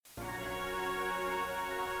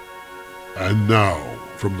And now,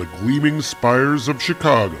 from the gleaming spires of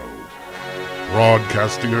Chicago,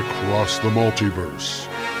 broadcasting across the multiverse,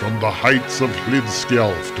 from the heights of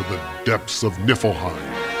Hlidskjalf to the depths of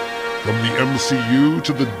Niflheim, from the MCU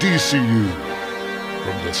to the DCU,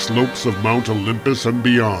 from the slopes of Mount Olympus and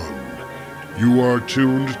beyond, you are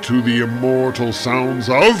tuned to the immortal sounds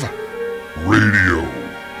of Radio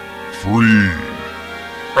Free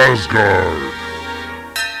Asgard.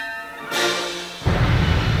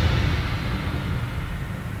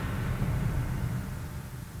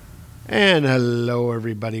 And hello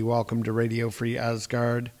everybody, welcome to Radio Free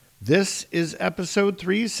Asgard. This is episode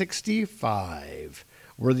 365.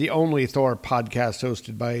 We're the only Thor podcast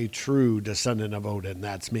hosted by a true descendant of Odin,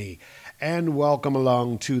 that's me. And welcome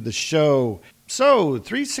along to the show. So,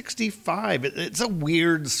 365, it's a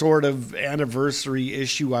weird sort of anniversary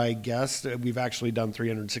issue, I guess. We've actually done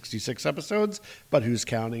 366 episodes, but who's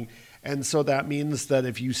counting? And so that means that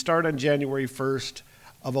if you start on January 1st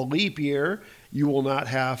of a leap year, you will not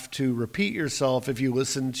have to repeat yourself if you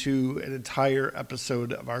listen to an entire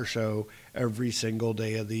episode of our show every single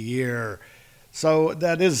day of the year. So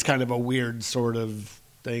that is kind of a weird sort of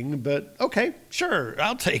thing, but okay, sure,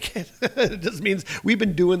 I'll take it. It just means we've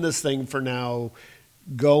been doing this thing for now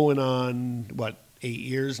going on, 8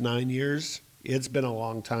 years, 9 years? It's been a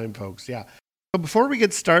long time, folks, yeah. So before we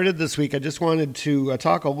get started this week, I just wanted to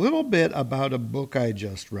talk a little bit about a book I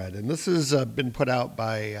just read, and this has been put out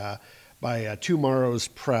by Tomorrow's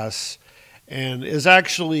Press, and is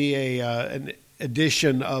actually an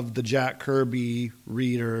edition of the Jack Kirby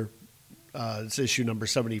Reader. It's issue number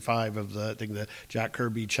 75 of the Jack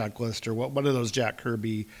Kirby checklist, or one of those Jack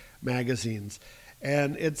Kirby magazines.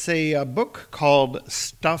 And it's a book called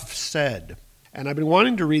Stuff Said. And I've been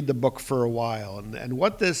wanting to read the book for a while. And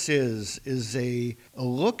what this is a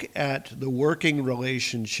look at the working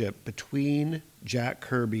relationship between Jack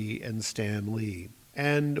Kirby and Stan Lee.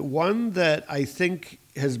 And one that I think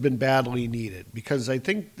has been badly needed, because I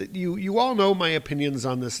think that you all know my opinions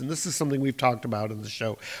on this, and this is something we've talked about in the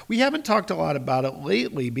show. We haven't talked a lot about it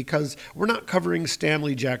lately because we're not covering Stan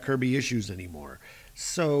Lee, Jack Kirby issues anymore.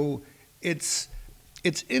 So it's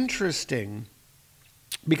interesting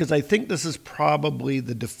because I think this is probably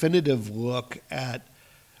the definitive look at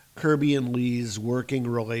Kirby and Lee's working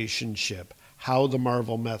relationship, how the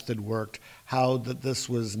Marvel method worked, how that this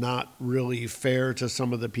was not really fair to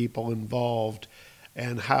some of the people involved,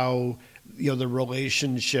 and how the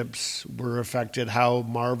relationships were affected, how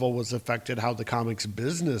Marvel was affected, how the comics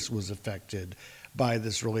business was affected by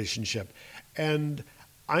this relationship. And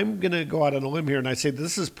I'm going to go out on a limb here and I say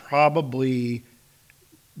this is probably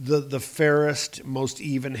the fairest, most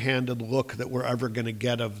even-handed look that we're ever going to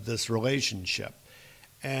get of this relationship.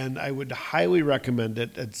 And I would highly recommend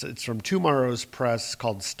it. It's from Tomorrow's Press,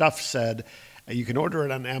 called Stuff Said. You can order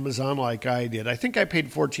it on Amazon like I did. I think I paid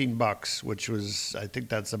 $14, which was, I think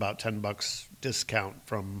that's about $10 discount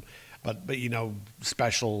from, but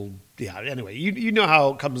special. Yeah. Anyway, you know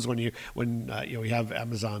how it comes when you have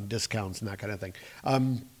Amazon discounts and that kind of thing.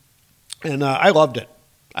 And I loved it.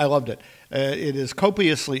 It is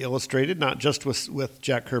copiously illustrated, not just with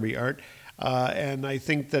Jack Kirby art. And I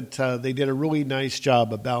think that they did a really nice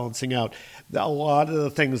job of balancing out a lot of the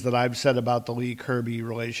things that I've said about the Lee-Kirby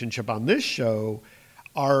relationship on this show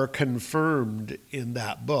are confirmed in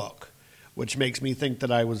that book, which makes me think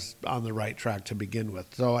that I was on the right track to begin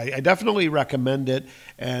with. So I definitely recommend it,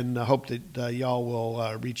 and I hope that y'all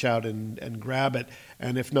will reach out and grab it.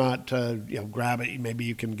 And if not, grab it. Maybe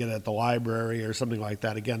you can get it at the library or something like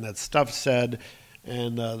that. Again, that's Stuff Said.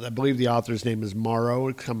 And I believe the author's name is Morrow.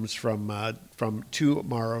 It comes from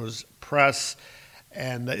Tomorrow's Press,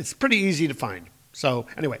 and it's pretty easy to find. So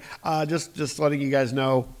anyway, just letting you guys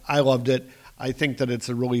know, I loved it. I think that it's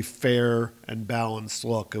a really fair and balanced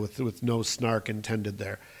look with no snark intended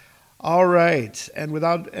there. All right, and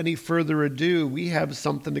without any further ado, we have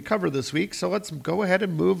something to cover this week, so let's go ahead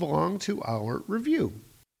and move along to our review.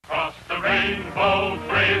 Across the rainbow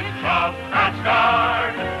bridge of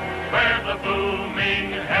Asgard, where the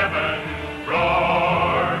booming heavens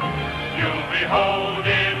roar, you'll behold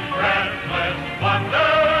in breathless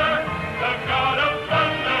wonder the god of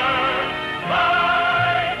thunder,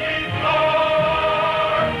 mighty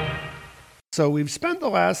Thor. So we've spent the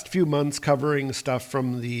last few months covering stuff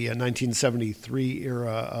from the 1973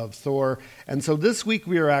 era of Thor, and so this week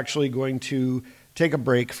we are actually going to take a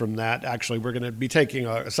break from that. Actually, we're going to be taking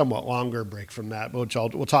a somewhat longer break from that, which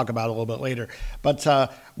we'll talk about a little bit later.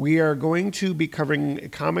 But we are going to be covering a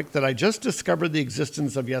comic that I just discovered the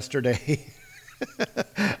existence of yesterday.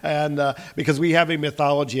 And because we have a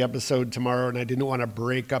mythology episode tomorrow, and I didn't want to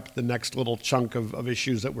break up the next little chunk of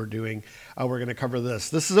issues that we're doing, we're going to cover this.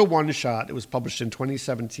 This is a one-shot. It was published in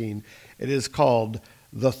 2017. It is called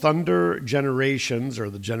The Thunder Generations, or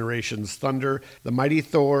The Generations Thunder, The Mighty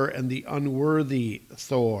Thor and the Unworthy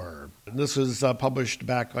Thor. And this was published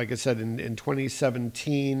back, like I said, in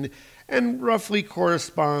 2017, and roughly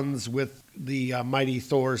corresponds with the Mighty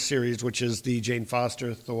Thor series, which is the Jane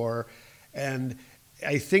Foster Thor. And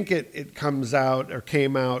I think it comes out, or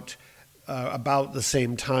came out, about the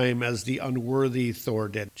same time as the Unworthy Thor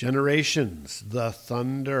did. Generations, The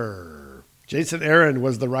Thunder. Jason Aaron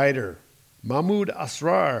was the writer. Mahmoud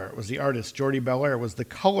Asrar was the artist. Jordi Belair was the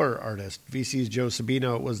color artist. VC's Joe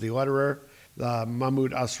Sabino was the letterer.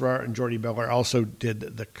 Mahmoud Asrar and Jordi Belair also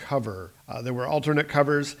did the cover. There were alternate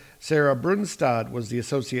covers. Sarah Brunstad was the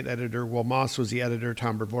associate editor. Will Moss was the editor.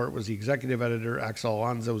 Tom Brevoort was the executive editor. Axel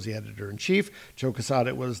Alonso was the editor-in-chief. Joe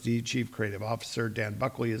Quesada was the chief creative officer. Dan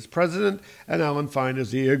Buckley is president. And Alan Fine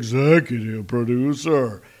is the executive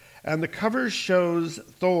producer. And the cover shows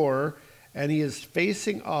Thor, and he is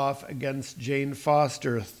facing off against Jane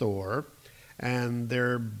Foster Thor. And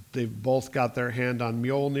they've both got their hand on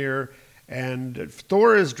Mjolnir. And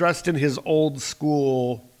Thor is dressed in his old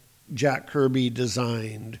school Jack Kirby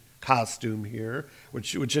designed costume here,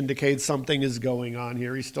 which indicates something is going on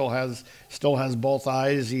here. He still has both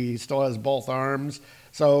eyes. He still has both arms.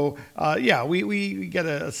 So we get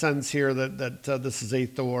a sense here that this is a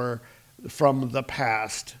Thor from the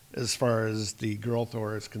past as far as the girl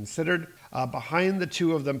Thor is considered. Behind the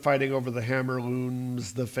two of them fighting over the hammer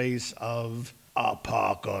looms the face of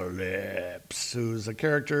Apocalypse, who's a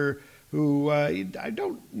character who I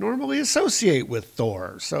don't normally associate with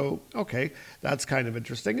Thor. So, okay, that's kind of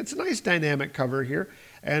interesting. It's a nice dynamic cover here.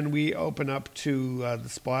 And we open up to the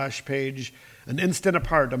splash page. An instant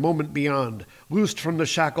apart, a moment beyond, loosed from the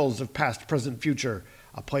shackles of past, present, future,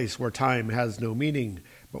 a place where time has no meaning,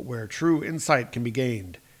 but where true insight can be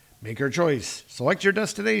gained. Make your choice. Select your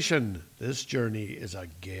destination. This journey is a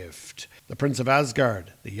gift. The Prince of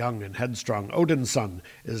Asgard, the young and headstrong Odin's son,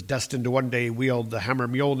 is destined to one day wield the hammer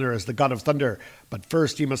Mjolnir as the god of thunder, but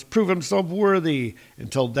first he must prove himself worthy.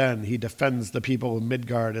 Until then, he defends the people of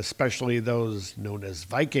Midgard, especially those known as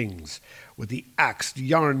Vikings, with the axed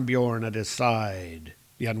Jarnbjorn at his side.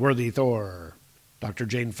 The unworthy Thor. Dr.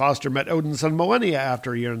 Jane Foster met Odin's son millennia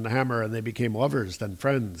after he earned the hammer, and they became lovers, then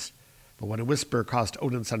friends. But when a whisper cost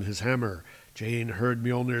Odinson his hammer, Jane heard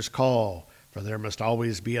Mjolnir's call, for there must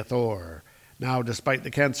always be a Thor. Now, despite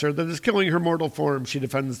the cancer that is killing her mortal form, she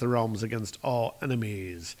defends the realms against all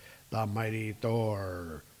enemies. The mighty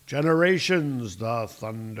Thor. Generations, the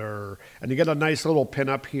Thunder. And you get a nice little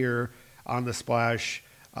pin-up here on the splash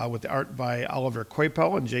with the art by Oliver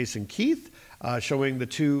Coipel and Jason Keith. Showing the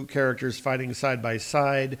two characters fighting side by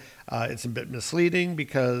side. It's a bit misleading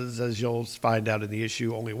because, as you'll find out in the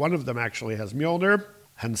issue, only one of them actually has Mjolnir,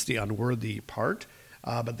 hence the unworthy part.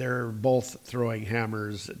 But they're both throwing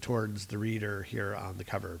hammers towards the reader here on the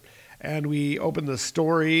cover. And we open the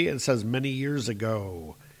story. It says, many years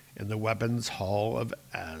ago, in the Weapons Hall of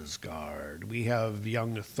Asgard. We have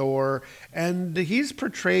young Thor, and he's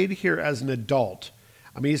portrayed here as an adult.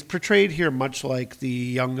 I mean, he's portrayed here much like the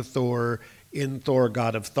young Thor in Thor,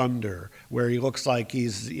 God of Thunder, where he looks like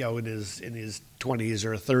he's in his 20s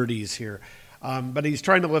or 30s here. But he's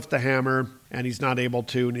trying to lift the hammer, and he's not able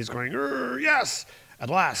to, and he's going, yes, at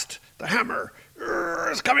last, the hammer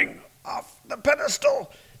is coming off the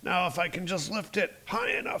pedestal. Now, if I can just lift it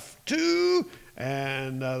high enough to...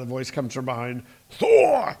 And the voice comes from behind,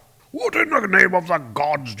 Thor, what in the name of the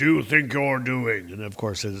gods do you think you're doing? And, of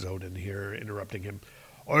course, it is Odin here interrupting him.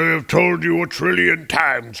 I have told you 1,000,000,000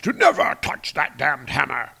 times to never touch that damned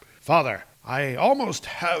hammer. Father, I almost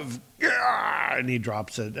have... And he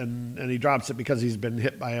drops it, and he drops it because he's been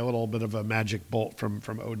hit by a little bit of a magic bolt from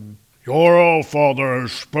Odin. Your all-father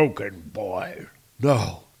has spoken, boy.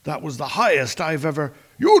 No, that was the highest I've ever...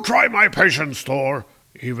 You try my patience, Thor,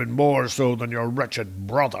 even more so than your wretched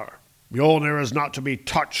brother. Mjolnir is not to be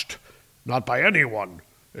touched, not by anyone.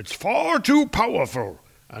 It's far too powerful.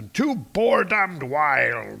 And too bore-damned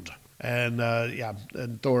wild. And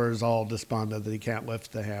Thor is all despondent that he can't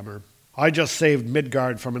lift the hammer. I just saved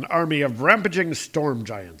Midgard from an army of rampaging storm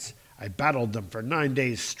giants. I battled them for 9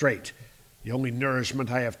 days straight. The only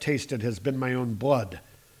nourishment I have tasted has been my own blood.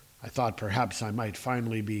 I thought perhaps I might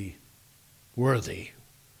finally be worthy.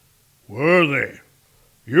 Worthy?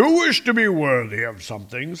 You wish to be worthy of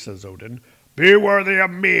something, says Odin. Be worthy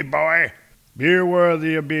of me, boy. Be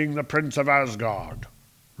worthy of being the Prince of Asgard.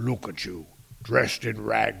 Look at you. dressed in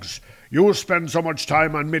rags. You spend so much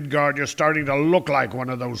time on Midgard, you're starting to look like one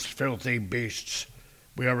of those filthy beasts.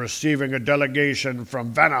 We are receiving a delegation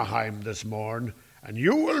from Vanaheim this morn, and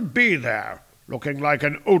you will be there, looking like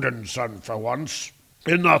an Odin son for once.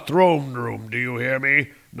 In the throne room, do you hear me?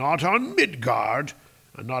 Not on Midgard,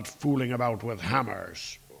 and not fooling about with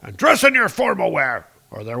hammers. And dress in your formal wear,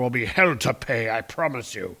 or there will be hell to pay, I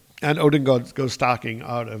promise you. And Odin goes stalking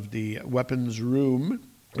out of the weapons room,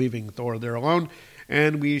 leaving Thor there alone.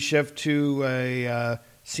 And we shift to a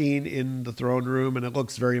scene in the throne room, and it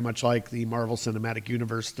looks very much like the Marvel Cinematic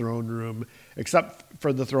Universe throne room, except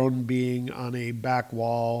for the throne being on a back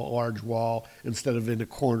wall, large wall, instead of in a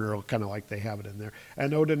corner, kind of like they have it in there.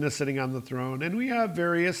 And Odin is sitting on the throne, and we have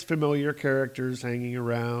various familiar characters hanging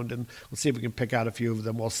around, and let's see if we can pick out a few of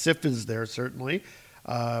them. Well, Sif is there, certainly.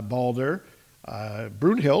 Balder,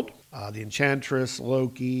 Brunhild, the Enchantress,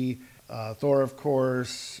 Loki, Thor, of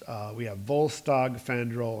course. We have Volstagg,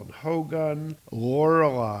 Fandral, and Hogun.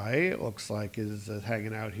 Lorelei, looks like, is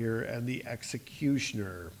hanging out here. And the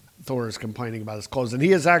Executioner. Thor is complaining about his clothes. And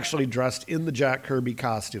he is actually dressed in the Jack Kirby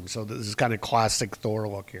costume. So this is kind of classic Thor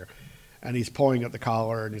look here. And he's pulling at the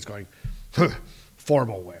collar and he's going,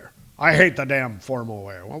 formal wear. I hate the damn formal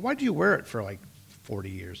wear. Well, why do you wear it for like 40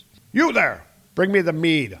 years? You there! Bring me the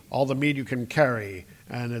mead. All the mead you can carry.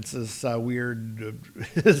 And it's this weird,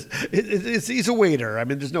 he's a waiter. I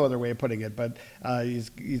mean, there's no other way of putting it, but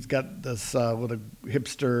he's got this little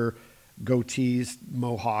hipster goatee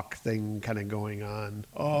mohawk thing kind of going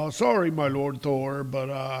on. Sorry, my Lord Thor,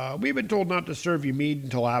 but we've been told not to serve you mead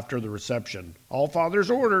until after the reception. All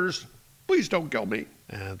Father's orders. Please don't kill me.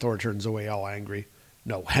 And Thor turns away all angry.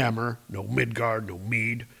 No hammer, no Midgard, no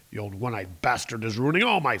mead. The old one-eyed bastard is ruining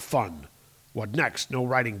all my fun. What next? No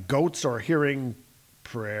riding goats or hearing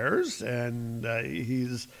prayers? And he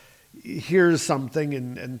hears something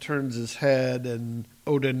and turns his head, and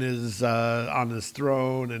Odin is on his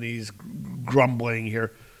throne, and he's grumbling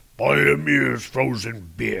here. By Ymir's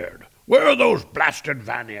frozen beard, where are those blasted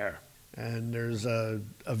Vanir? And there's a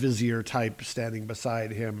vizier type standing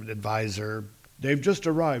beside him, an advisor. They've just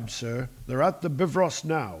arrived, sir. They're at the Bifrost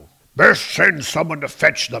now. Best send someone to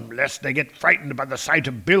fetch them, lest they get frightened by the sight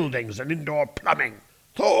of buildings and indoor plumbing.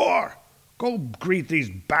 Thor! Go greet these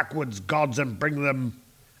backwoods gods and bring them.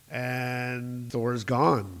 And Thor's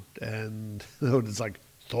gone. And Odin's like,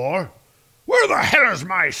 Thor? Where the hell is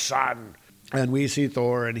my son? And we see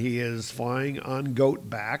Thor, and he is flying on goat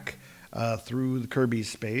back through the Kirby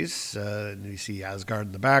space. And we see Asgard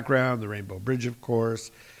in the background, the Rainbow Bridge, of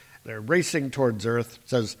course. They're racing towards Earth. It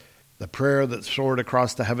says, the prayer that soared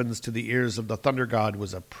across the heavens to the ears of the thunder god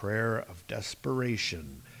was a prayer of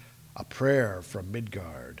desperation, a prayer from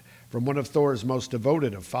Midgard, from one of Thor's most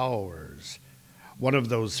devoted of followers, one of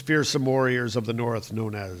those fearsome warriors of the north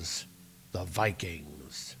known as the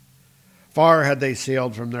Vikings. Far had they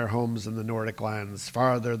sailed from their homes in the Nordic lands,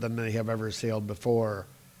 farther than they have ever sailed before,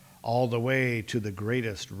 all the way to the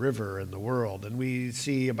greatest river in the world. And we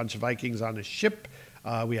see a bunch of Vikings on a ship.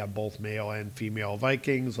 We have both male and female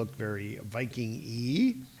Vikings, look very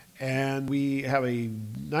Viking-y. And we have a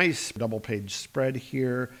nice double-page spread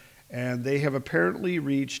here. And they have apparently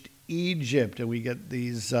reached Egypt. And we get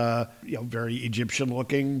these very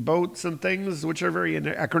Egyptian-looking boats and things, which are very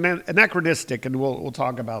anachronistic. And we'll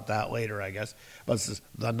talk about that later, I guess. But this is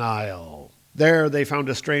the Nile. There they found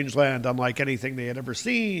a strange land unlike anything they had ever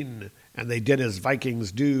seen. And they did as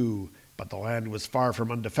Vikings do. But the land was far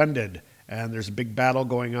from undefended. And there's a big battle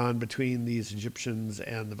going on between these Egyptians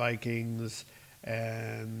and the Vikings.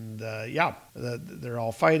 And, they're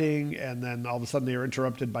all fighting. And then all of a sudden they are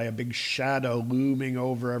interrupted by a big shadow looming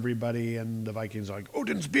over everybody. And the Vikings are like,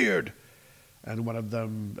 Odin's beard. And one of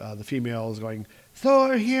them, the female, is going,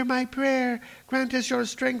 Thor, hear my prayer. Grant us your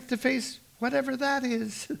strength to face whatever that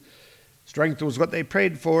is. Strength was what they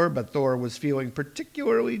prayed for, but Thor was feeling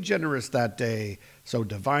particularly generous that day. So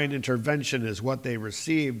divine intervention is what they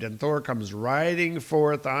received. And Thor comes riding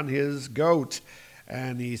forth on his goat.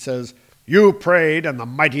 And he says, You prayed, and the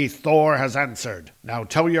mighty Thor has answered. Now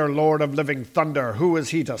tell your Lord of living thunder, who is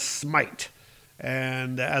he to smite?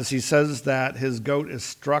 And as he says that, his goat is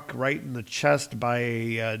struck right in the chest by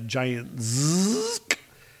a giant zzz.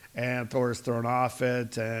 And Thor is thrown off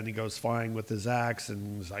it, and he goes flying with his axe,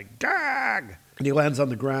 and he's like, Gag! And he lands on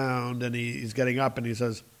the ground, and he's getting up, and he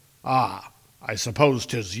says, Ah, I suppose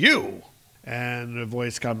 'tis you. And a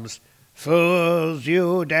voice comes, Fools,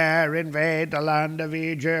 you dare invade the land of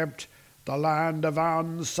Egypt, the land of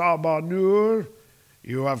Ansabanur.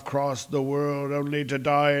 You have crossed the world only to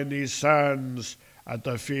die in these sands at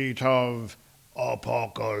the feet of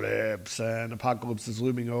Apocalypse, and Apocalypse is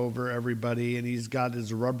looming over everybody, and he's got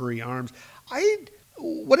his rubbery arms. I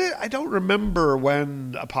don't remember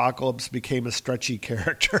when Apocalypse became a stretchy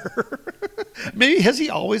character. Maybe has he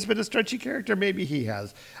always been a stretchy character? Maybe he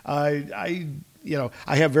has. I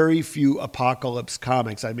have very few Apocalypse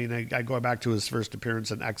comics. I mean, I go back to his first appearance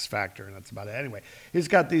in X Factor, and that's about it. Anyway, he's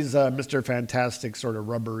got these Mr. Fantastic sort of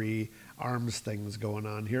rubbery arms things going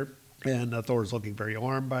on here. And Thor's looking very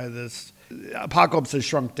alarmed by this. Apocalypse has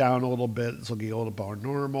shrunk down a little bit. It's looking a little more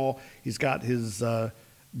normal. He's got his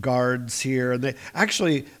guards here. And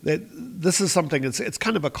this is something, it's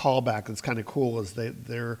kind of a callback that's kind of cool, is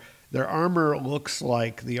their armor looks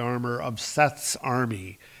like the armor of Seth's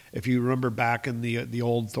army, if you remember back in the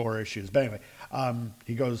old Thor issues. But anyway,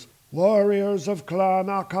 he goes, "Warriors of Clan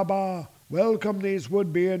Aqaba, welcome these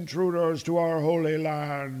would-be intruders to our holy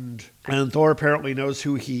land." And Thor apparently knows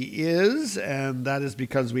who he is, and that is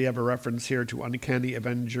because we have a reference here to Uncanny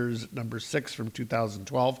Avengers number 6 from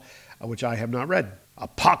 2012, which I have not read.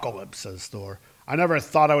 "Apocalypse," says Thor. "I never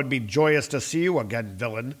thought I would be joyous to see you again,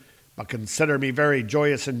 villain, but consider me very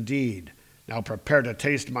joyous indeed. Now prepare to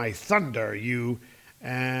taste my thunder, you..."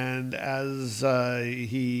 And as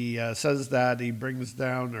he says that, he brings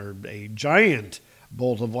down, or a giant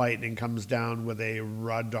bolt of lightning comes down with a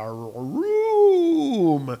radaroom.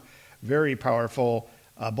 Very powerful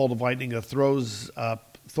bolt of lightning that throws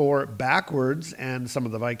Thor backwards and some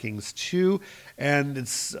of the Vikings too. And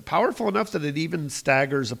it's powerful enough that it even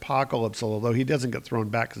staggers Apocalypse, although he doesn't get thrown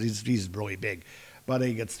back because he's really big. But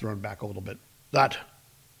he gets thrown back a little bit. That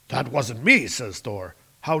wasn't me," says Thor.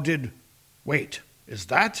 "Wait, is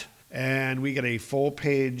that?" And we get a full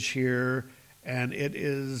page here, and it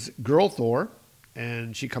is Girl Thor.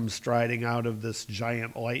 And she comes striding out of this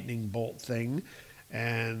giant lightning bolt thing.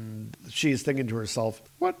 And she's thinking to herself,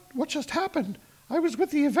 What just happened? I was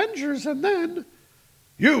with the Avengers and then..."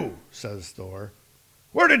 "You," says Thor.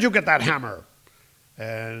 "Where did you get that hammer?"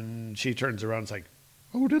 And she turns around and is like,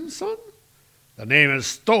 "Odin's son?" "The name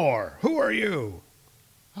is Thor. Who are you?"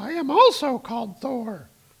 "I am also called Thor."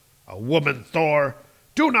 "A woman, Thor?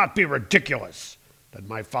 Do not be ridiculous. Did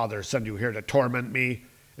my father send you here to torment me?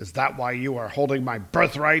 Is that why you are holding my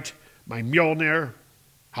birthright, my Mjolnir?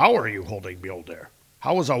 How are you holding Mjolnir?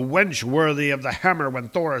 How is a wench worthy of the hammer when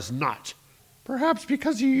Thor is not?" "Perhaps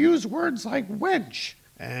because you use words like wench."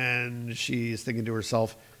 And she's thinking to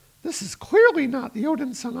herself, "This is clearly not the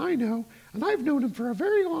Odin son I know, and I've known him for a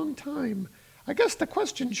very long time. I guess the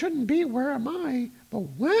question shouldn't be where am I, but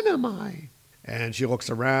when am I?" And she looks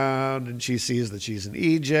around and she sees that she's in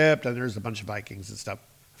Egypt and there's a bunch of Vikings and stuff.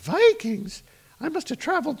 "Vikings? I must have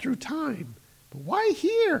traveled through time. But why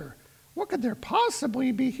here? What could there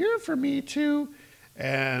possibly be here for me to..."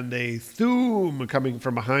 And a thoom coming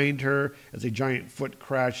from behind her as a giant foot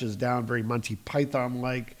crashes down, very Monty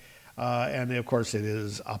Python-like. And of course it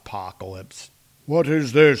is Apocalypse. "What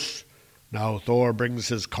is this? Now Thor brings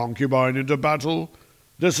his concubine into battle?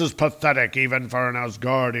 This is pathetic even for an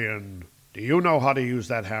Asgardian. Do you know how to use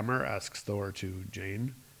that hammer?" asks Thor to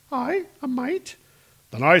Jane. "I might."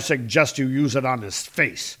 "Then I suggest you use it on his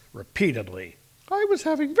face, repeatedly." "I was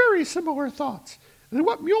having very similar thoughts. And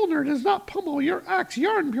what Mjolnir does not pummel your axe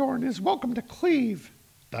Jarnbjorn is welcome to cleave."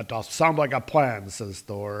 "That doth sound like a plan," says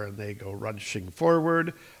Thor, and they go rushing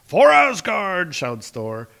forward. "For Asgard!" shouts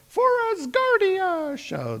Thor. "For Asgardia!"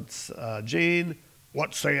 shouts Jane.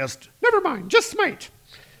 "What sayest?" "Never mind, just smite."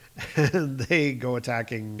 And they go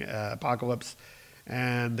attacking Apocalypse.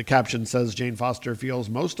 And the caption says, "Jane Foster feels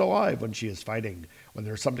most alive when she is fighting, when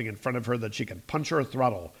there's something in front of her that she can punch or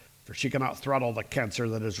throttle, for she cannot throttle the cancer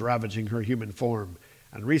that is ravaging her human form.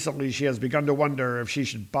 And recently she has begun to wonder if she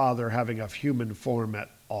should bother having a human form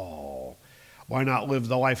at all. Why not live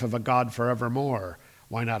the life of a god forevermore?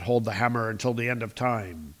 Why not hold the hammer until the end of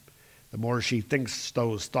time? The more she thinks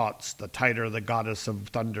those thoughts, the tighter the goddess of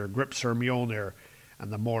thunder grips her Mjolnir,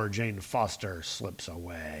 and the more Jane Foster slips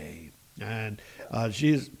away." And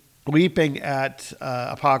she's leaping at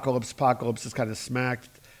Apocalypse. Apocalypse is kind of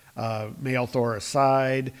smacked male Thor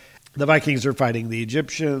aside. The Vikings are fighting the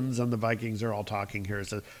Egyptians, and the Vikings are all talking here. It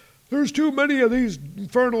says, "There's too many of these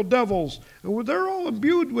infernal devils, and they're all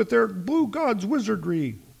imbued with their blue god's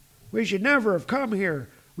wizardry. We should never have come here.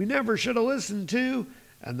 We never should have listened to..."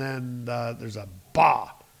 And then there's a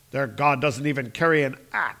bah. "Their god doesn't even carry an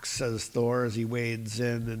axe," says Thor as he wades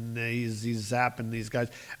in, and he's zapping these guys.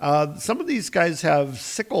 Some of these guys have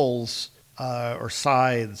sickles or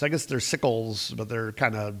scythes. I guess they're sickles, but they're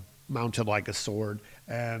kind of mounted like a sword.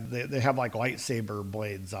 And they have like lightsaber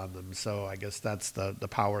blades on them. So I guess that's the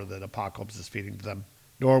power that Apocalypse is feeding to them.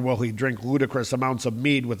 nor will he drink ludicrous amounts of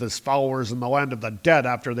mead with his followers in the land of the dead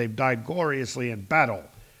after they've died gloriously in battle.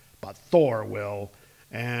 But Thor will.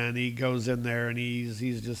 And he goes in there and he's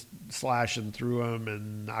just slashing through them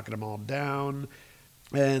and knocking them all down.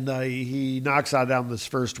 And he knocks down this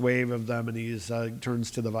first wave of them, and he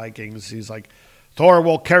turns to the Vikings. He's like, Thor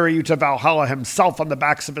will carry you to Valhalla himself on the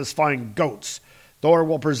backs of his flying goats. Thor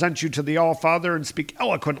will present you to the All-Father and speak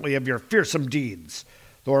eloquently of your fearsome deeds.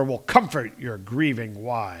 Thor will comfort your grieving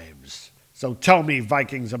wives. So tell me,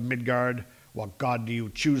 Vikings of Midgard, what god do you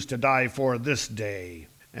choose to die for this day?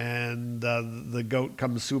 And the goat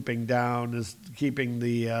comes swooping down, is keeping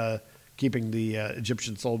the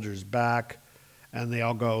Egyptian soldiers back. And they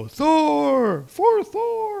all go, Thor! For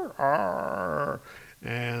Thor! Arr!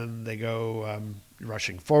 And they go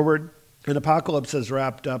rushing forward. And Apocalypse has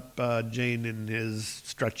wrapped up Jane in his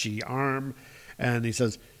stretchy arm. And he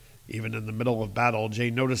says, even in the middle of battle,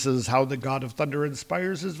 Jane notices how the god of thunder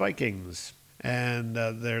inspires his Vikings. And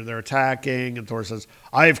they're attacking. And Thor says,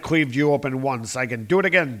 I've cleaved you open once. I can do it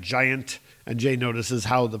again, giant. And Jane notices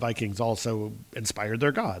how the Vikings also inspired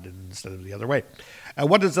their god instead of the other way. And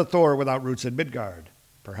what is a Thor without roots in Midgard?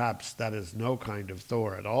 Perhaps that is no kind of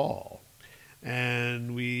Thor at all.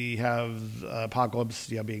 And we have Apocalypse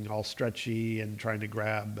being all stretchy and trying to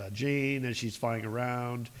grab Jane as she's flying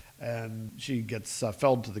around. And she gets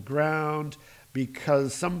felled to the ground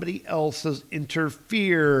because somebody else has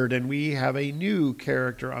interfered. And we have a new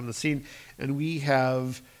character on the scene. And we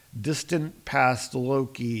have distant past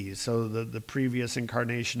Loki, so the previous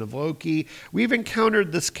incarnation of Loki. We've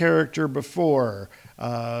encountered this character before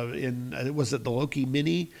was it the Loki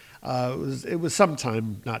mini? It was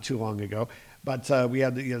sometime not too long ago, but we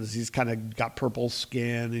had he's kind of got purple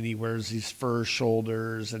skin and he wears these fur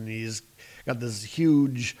shoulders and he's got this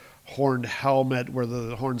huge horned helmet where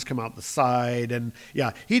the horns come out the side, and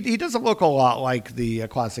he doesn't look a lot like the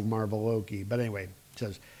classic Marvel Loki, but anyway, it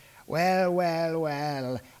says,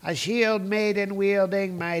 well, a shield maiden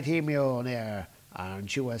wielding mighty Mjolnir,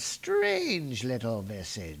 aren't you a strange little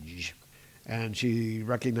visage? And she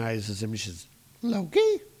recognizes him. She says,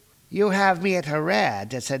 Loki? You have me at a rare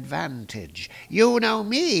disadvantage. You know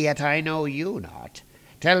me, yet I know you not.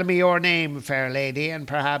 Tell me your name, fair lady, and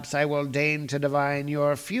perhaps I will deign to divine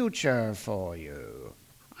your future for you.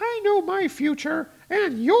 I know my future,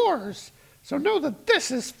 and yours. So know that this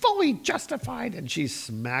is fully justified. And she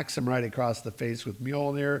smacks him right across the face with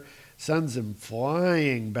Mjolnir, sends him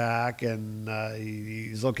flying back, and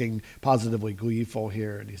he's looking positively gleeful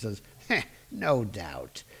here. And he says, no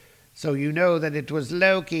doubt. So you know that it was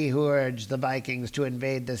Loki who urged the Vikings to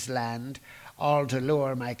invade this land, all to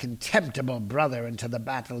lure my contemptible brother into the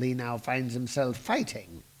battle he now finds himself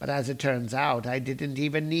fighting. But as it turns out, I didn't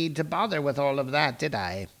even need to bother with all of that, did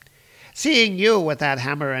I? Seeing you with that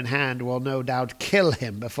hammer in hand will no doubt kill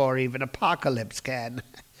him before even Apocalypse can.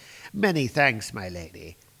 Many thanks, my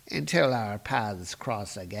lady. Until our paths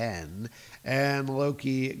cross again. And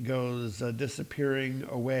Loki goes disappearing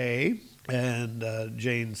away. And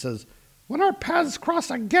Jane says, when our paths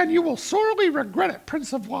cross again, you will sorely regret it,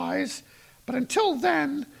 Prince of Lies. But until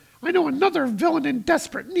then, I know another villain in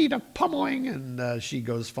desperate need of pummeling. And she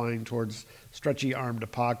goes flying towards stretchy-armed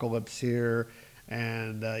Apocalypse here.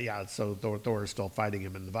 And so Thor is still fighting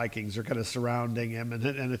him, and the Vikings are kind of surrounding him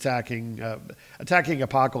and attacking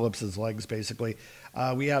Apocalypse's legs, basically.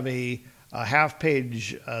 We have a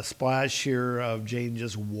half-page splash here of Jane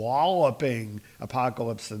just walloping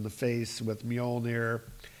Apocalypse in the face with Mjolnir,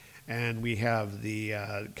 and we have the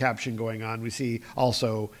caption going on. We see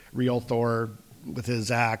also real Thor with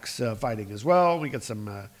his axe fighting as well. We get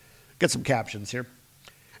some captions here.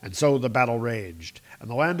 And so the battle raged, and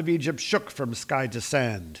the land of Egypt shook from sky to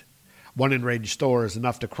sand. One enraged Thor is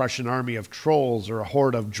enough to crush an army of trolls or a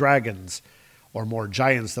horde of dragons, or more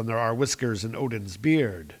giants than there are whiskers in Odin's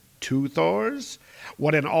beard. 2 Thors?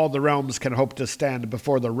 What in all the realms can hope to stand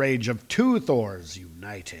before the rage of 2 Thors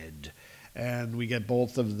united? And we get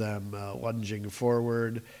both of them lunging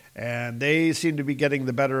forward, and they seem to be getting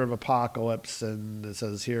the better of Apocalypse, and it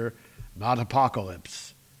says here, not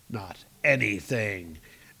Apocalypse, not anything.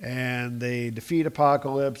 And they defeat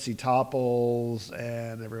Apocalypse, he topples,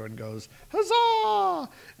 and everyone goes, huzzah!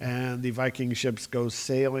 And the Viking ships go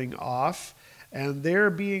sailing off, and they're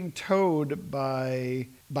being towed by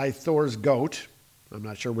Thor's goat. I'm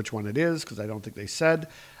not sure which one it is, because I don't think they said.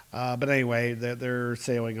 But anyway, they're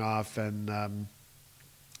sailing off, and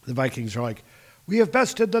the Vikings are like, we have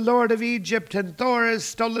bested the Lord of Egypt, and Thor has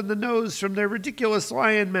stolen the nose from their ridiculous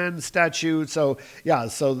Lion Man statue. So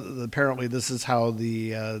apparently this is how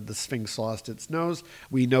the Sphinx lost its nose.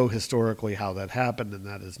 We know historically how that happened, and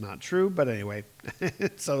that is not true. But anyway,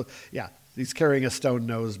 He's carrying a stone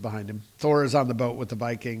nose behind him. Thor is on the boat with the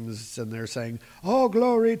Vikings, and they're saying, "All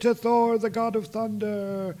glory to Thor, the god of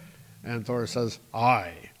thunder." And Thor says,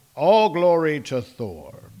 "Aye, all glory to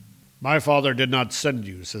Thor." "My father did not send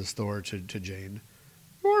you," says Thor to Jane.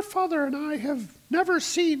 "Your father and I have never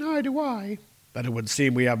seen eye to eye." "Then it would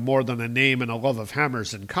seem we have more than a name and a love of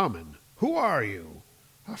hammers in common. Who are you?"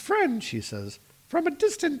 "A friend," she says, "from a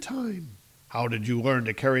distant time." "How did you learn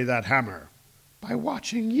to carry that hammer?" "By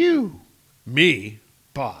watching you." "Me?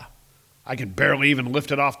 Bah! I can barely even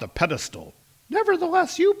lift it off the pedestal."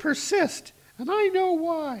 "Nevertheless, you persist, and I know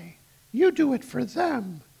why. You do it for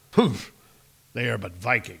them." "Humph! They are but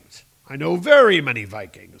Vikings. I know very many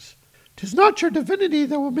Vikings." "'Tis not your divinity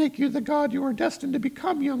that will make you the god you are destined to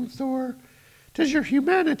become, young Thor. 'Tis your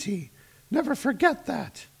humanity. Never forget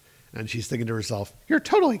that." And she's thinking to herself, "You're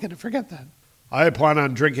totally going to forget that." "I plan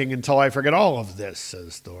on drinking until I forget all of this,"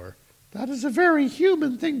 says Thor. "That is a very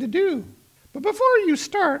human thing to do. But before you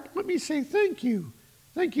start, let me say thank you.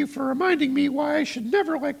 Thank you for reminding me why I should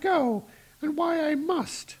never let go and why I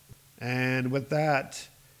must." And with that,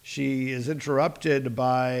 she is interrupted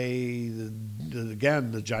by,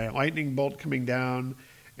 the giant lightning bolt coming down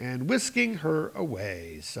and whisking her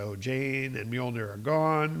away. So Jane and Mjolnir are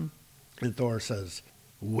gone, and Thor says,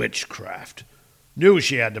 "Witchcraft. Knew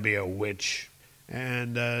she had to be a witch."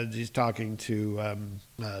 And he's talking to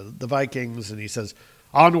the Vikings, and he says,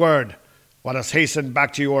 "Onward! Let us hasten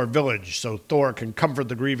back to your village so Thor can comfort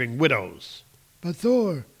the grieving widows." "But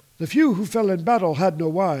Thor, the few who fell in battle had no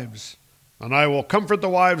wives." "And I will comfort the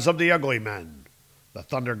wives of the ugly men. The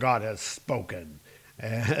Thunder God has spoken."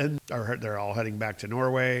 And they're all heading back to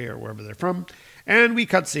Norway or wherever they're from. And we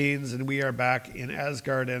cut scenes, and we are back in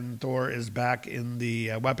Asgard, and Thor is back in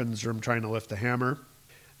the weapons room trying to lift the hammer.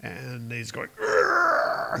 And he's going,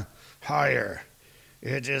 "Higher.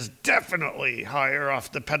 It is definitely higher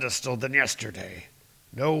off the pedestal than yesterday.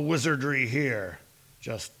 No wizardry here,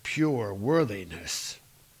 just pure worthiness.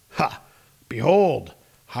 Ha! Behold,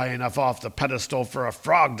 high enough off the pedestal for a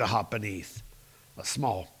frog to hop beneath. A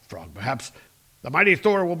small frog, perhaps. The mighty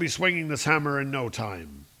Thor will be swinging this hammer in no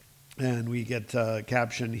time." And we get a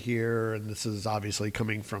caption here, and this is obviously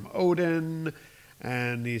coming from Odin.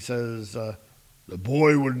 And he says, "The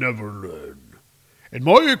boy will never learn. In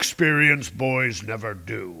my experience, boys never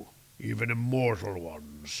do, even immortal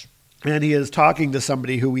ones." And he is talking to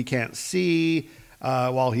somebody who we can't see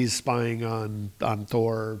while he's spying on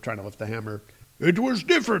Thor, trying to lift the hammer. "It was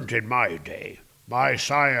different in my day. My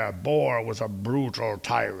sire, Bor, was a brutal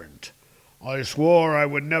tyrant. I swore I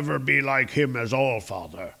would never be like him as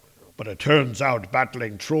Allfather. But it turns out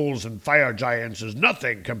battling trolls and fire giants is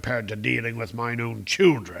nothing compared to dealing with mine own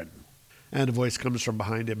children." And a voice comes from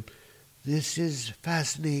behind him. "This is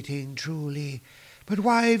fascinating, truly. But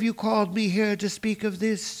why have you called me here to speak of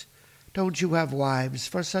this? Don't you have wives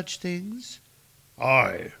for such things?"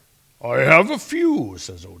 I have a few,"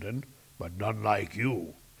 says Odin, "but none like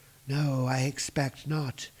you." "No, I expect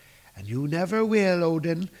not. And you never will,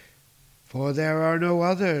 Odin, for there are no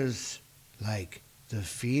others like the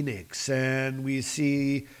Phoenix." And we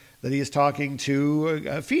see that he's talking to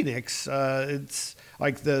a Phoenix. It's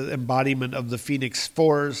like the embodiment of the Phoenix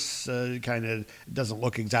Force. Kind of doesn't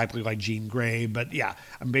look exactly like Jean Grey, but yeah,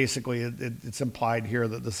 and basically it's implied here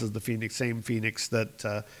that this is the same Phoenix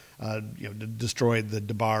that destroyed the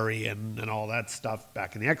Dabari and all that stuff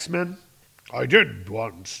back in the X-Men. "I did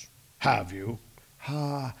once. Have you?"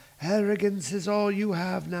 "Ah, arrogance is all you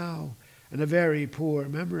have now, and a very poor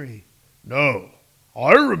memory." "No,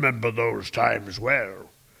 I remember those times well.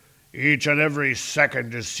 Each and every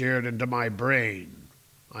second is seared into my brain.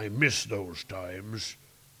 I miss those times.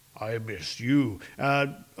 I miss you."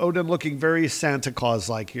 Odin looking very Santa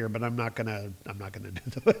Claus-like here, but I'm not gonna do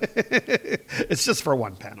that. It's just for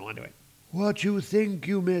one panel anyway. "What you think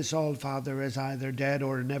you miss, Allfather, is either dead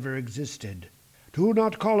or never existed. Do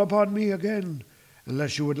not call upon me again,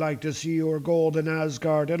 unless you would like to see your golden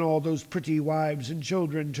Asgard and all those pretty wives and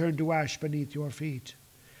children turn to ash beneath your feet."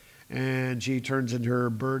 And she turns into her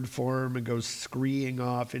bird form and goes screeing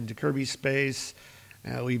off into Kirby space,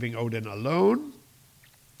 leaving Odin alone.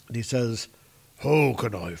 And he says, "How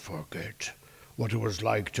can I forget what it was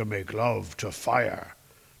like to make love to fire,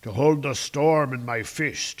 to hold the storm in my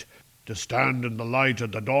fist, to stand in the light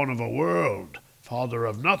at the dawn of a world, father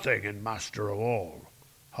of nothing and master of all?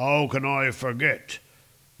 How can I forget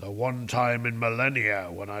the one time in millennia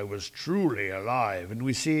when I was truly alive?" And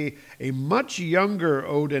we see a much younger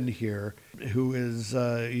Odin here, who is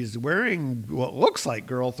he's wearing what looks like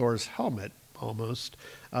Girl Thor's helmet almost,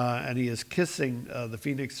 and he is kissing the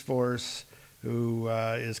Phoenix Force, who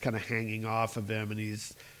is kind of hanging off of him, and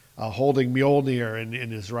he's holding Mjolnir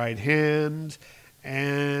in his right hand.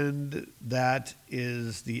 And that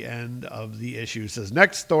is the end of the issue. It says,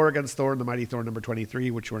 next, Thor against Thor and the Mighty Thor number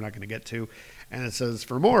 23, which we're not going to get to. And it says,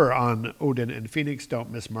 for more on Odin and Phoenix,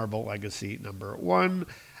 don't miss Marvel Legacy number 1.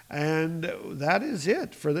 And that is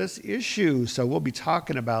it for this issue. So we'll be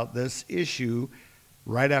talking about this issue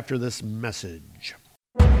right after this message.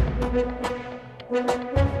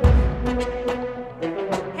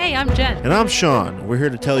 Hey, I'm Jen. And I'm Sean. We're here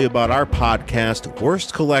to tell you about our podcast,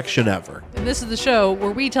 Worst Collection Ever. And this is the show where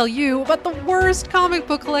we tell you about the worst comic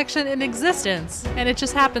book collection in existence. And it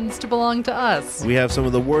just happens to belong to us. We have some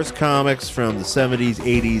of the worst comics from the 70s,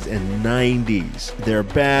 80s, and 90s. They're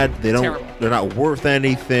bad. Terrible. They're not worth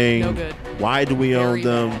anything. No good. Why do we own Very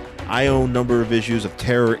them? bad. I own a number of issues of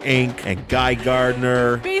Terror Inc. and Guy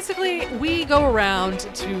Gardner. Basically, we go around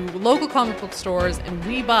to local comic book stores and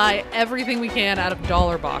we buy everything we can out of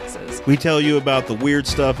dollar boxes. We tell you about the weird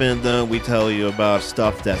stuff in them. We tell you about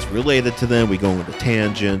stuff that's related to them. We go into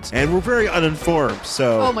tangents. And we're very uninformed,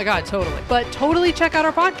 so... Oh my God, totally. But totally check out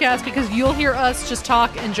our podcast because you'll hear us just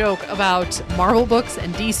talk and joke about Marvel books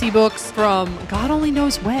and DC books from God only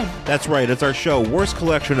knows when. That's right. It's our show, Worst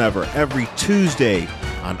Collection Ever, every Tuesday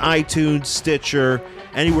on iTunes, Stitcher,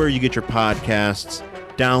 anywhere you get your podcasts.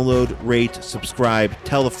 Download, rate, subscribe,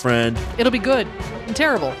 tell a friend. It'll be good and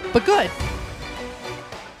terrible, but good.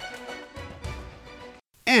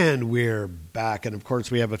 And we're back. And of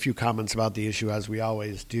course, we have a few comments about the issue, as we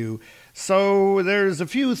always do. So there's a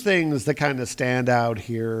few things that kind of stand out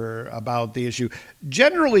here about the issue.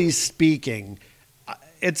 Generally speaking,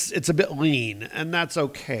 it's a bit lean, and that's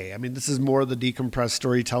okay. I mean, this is more the decompressed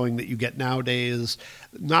storytelling that you get nowadays.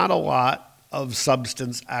 Not a lot of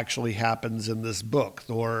substance actually happens in this book.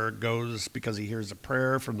 Thor goes because he hears a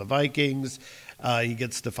prayer from the Vikings. He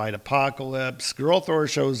gets to fight Apocalypse. Girl Thor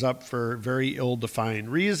shows up for very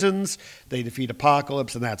ill-defined reasons. They defeat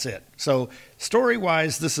Apocalypse, and that's it. So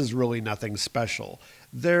story-wise, this is really nothing special.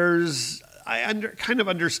 I kind of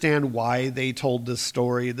understand why they told this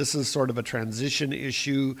story. This is sort of a transition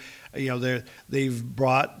issue. You know, they've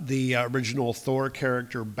brought the original Thor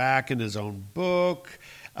character back in his own book,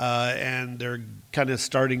 and they're kind of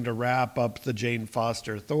starting to wrap up the Jane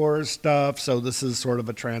Foster Thor stuff. So this is sort of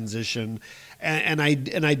a transition, and I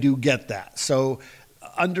do get that. So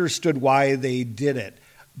understood why they did it.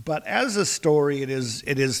 But as a story, it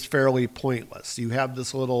is fairly pointless. You have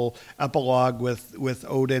this little epilogue with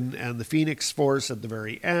Odin and the Phoenix Force at the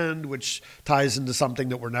very end, which ties into something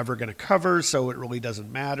that we're never going to cover, so it really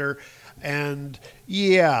doesn't matter. And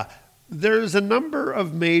yeah, there's a number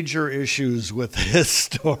of major issues with this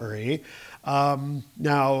story. Now,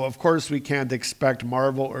 of course, we can't expect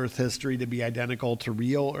Marvel Earth history to be identical to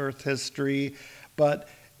real Earth history, but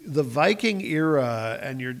the Viking era,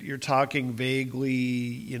 and you're talking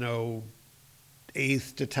vaguely,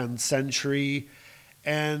 8th to 10th century,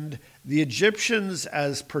 and the Egyptians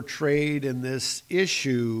as portrayed in this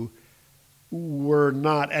issue were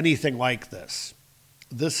not anything like this.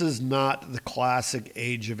 This is not the classic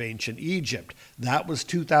age of ancient Egypt. That was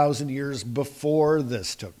 2,000 years before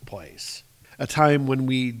this took place, a time when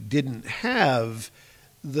we didn't have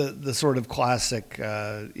the sort of classic,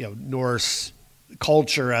 Norse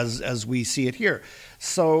culture as we see it here.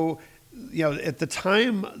 So, at the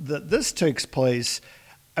time that this takes place,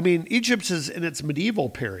 I mean, Egypt is in its medieval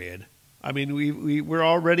period. I mean, we're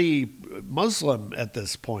already Muslim at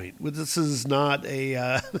this point. This is not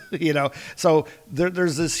a, so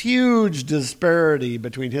there's this huge disparity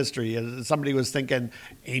between history. Somebody was thinking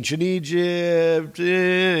ancient Egypt,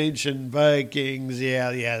 ancient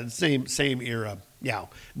Vikings, same era. Yeah,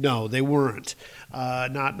 no, they weren't.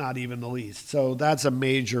 Not even the least. So that's a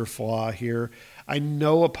major flaw here. I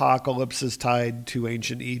know Apocalypse is tied to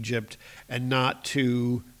ancient Egypt and not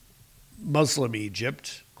to Muslim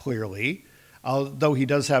Egypt, clearly, although he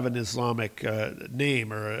does have an Islamic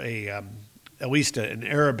name, or at least an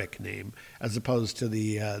Arabic name, as opposed to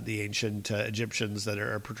the ancient Egyptians that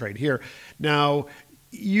are portrayed here. Now,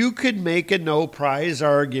 you could make a no-prize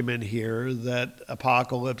argument here that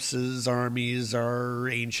Apocalypse's armies are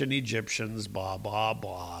ancient Egyptians, blah, blah,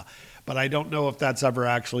 blah. But I don't know if that's ever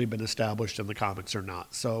actually been established in the comics or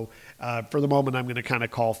not. So for the moment, I'm going to kind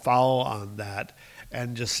of call foul on that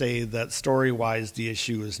and just say that story-wise, the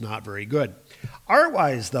issue is not very good.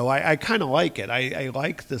 Art-wise, though, I kind of like it. I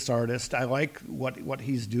like this artist. I like what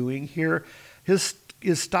he's doing here. His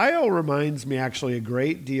style reminds me actually a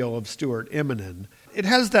great deal of Stuart Immonen. It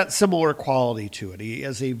has that similar quality to it. He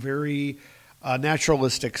has a very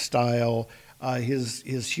naturalistic style.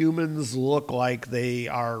 His humans look like they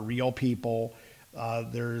are real people.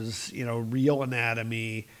 There's real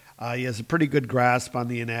anatomy. He has a pretty good grasp on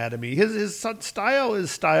the anatomy. His style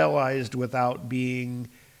is stylized without being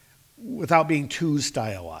too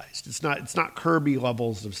stylized. It's not Kirby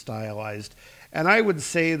levels of stylized, and I would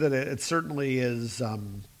say that it certainly is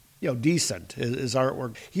decent. His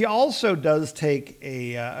artwork. He also does take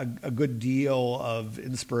a good deal of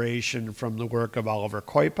inspiration from the work of Oliver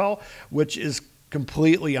Coipel, which is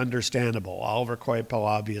completely understandable. Oliver Coipel,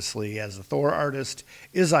 obviously, as a Thor artist,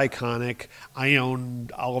 is iconic. I own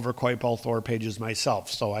Oliver Coipel Thor pages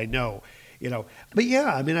myself, so I know, But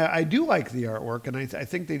yeah, I mean, I do like the artwork, and I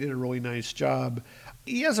think they did a really nice job.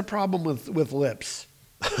 He has a problem with lips.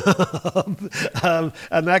 And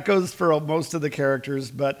that goes for most of the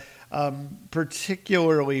characters, but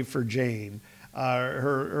particularly for Jane.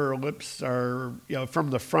 Her lips are, from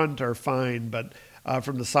the front are fine, but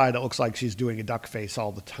from the side, it looks like she's doing a duck face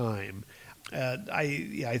all the time.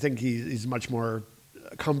 I think he's much more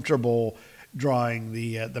comfortable drawing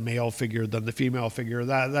the male figure than the female figure.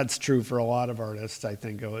 That's true for a lot of artists, I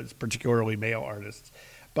think, it's particularly male artists.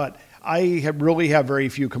 But I really have very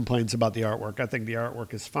few complaints about the artwork. I think the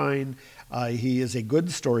artwork is fine. He is a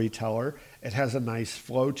good storyteller. It has a nice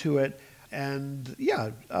flow to it. And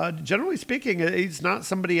generally speaking, he's not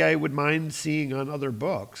somebody I would mind seeing on other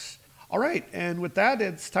books. All right, and with that,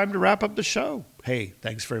 it's time to wrap up the show. Hey,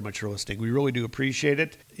 thanks very much for listening. We really do appreciate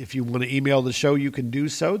it. If you want to email the show, you can do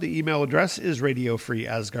so. The email address is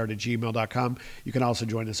radiofreeasgard@gmail.com. You can also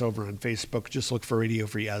join us over on Facebook. Just look for Radio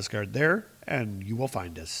Free Asgard there, and you will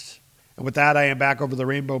find us. And with that, I am back over the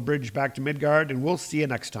Rainbow Bridge back to Midgard, and we'll see you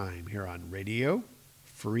next time here on Radio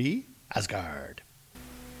Free Asgard.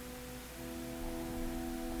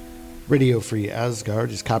 Radio Free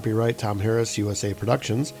Asgard is copyright Tom Harris USA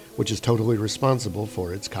Productions, which is totally responsible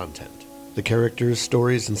for its content. The characters,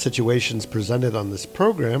 stories, and situations presented on this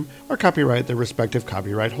program are copyright their respective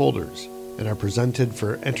copyright holders and are presented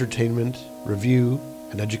for entertainment, review,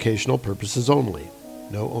 and educational purposes only.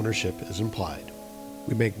 No ownership is implied.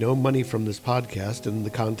 We make no money from this podcast, and the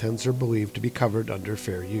contents are believed to be covered under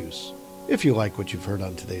fair use. If you like what you've heard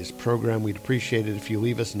on today's program, we'd appreciate it if you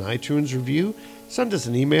leave us an iTunes review, send us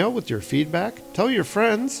an email with your feedback, tell your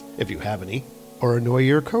friends, if you have any, or annoy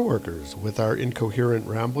your coworkers with our incoherent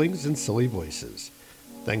ramblings and silly voices.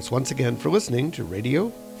 Thanks once again for listening to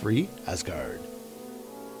Radio Free Asgard.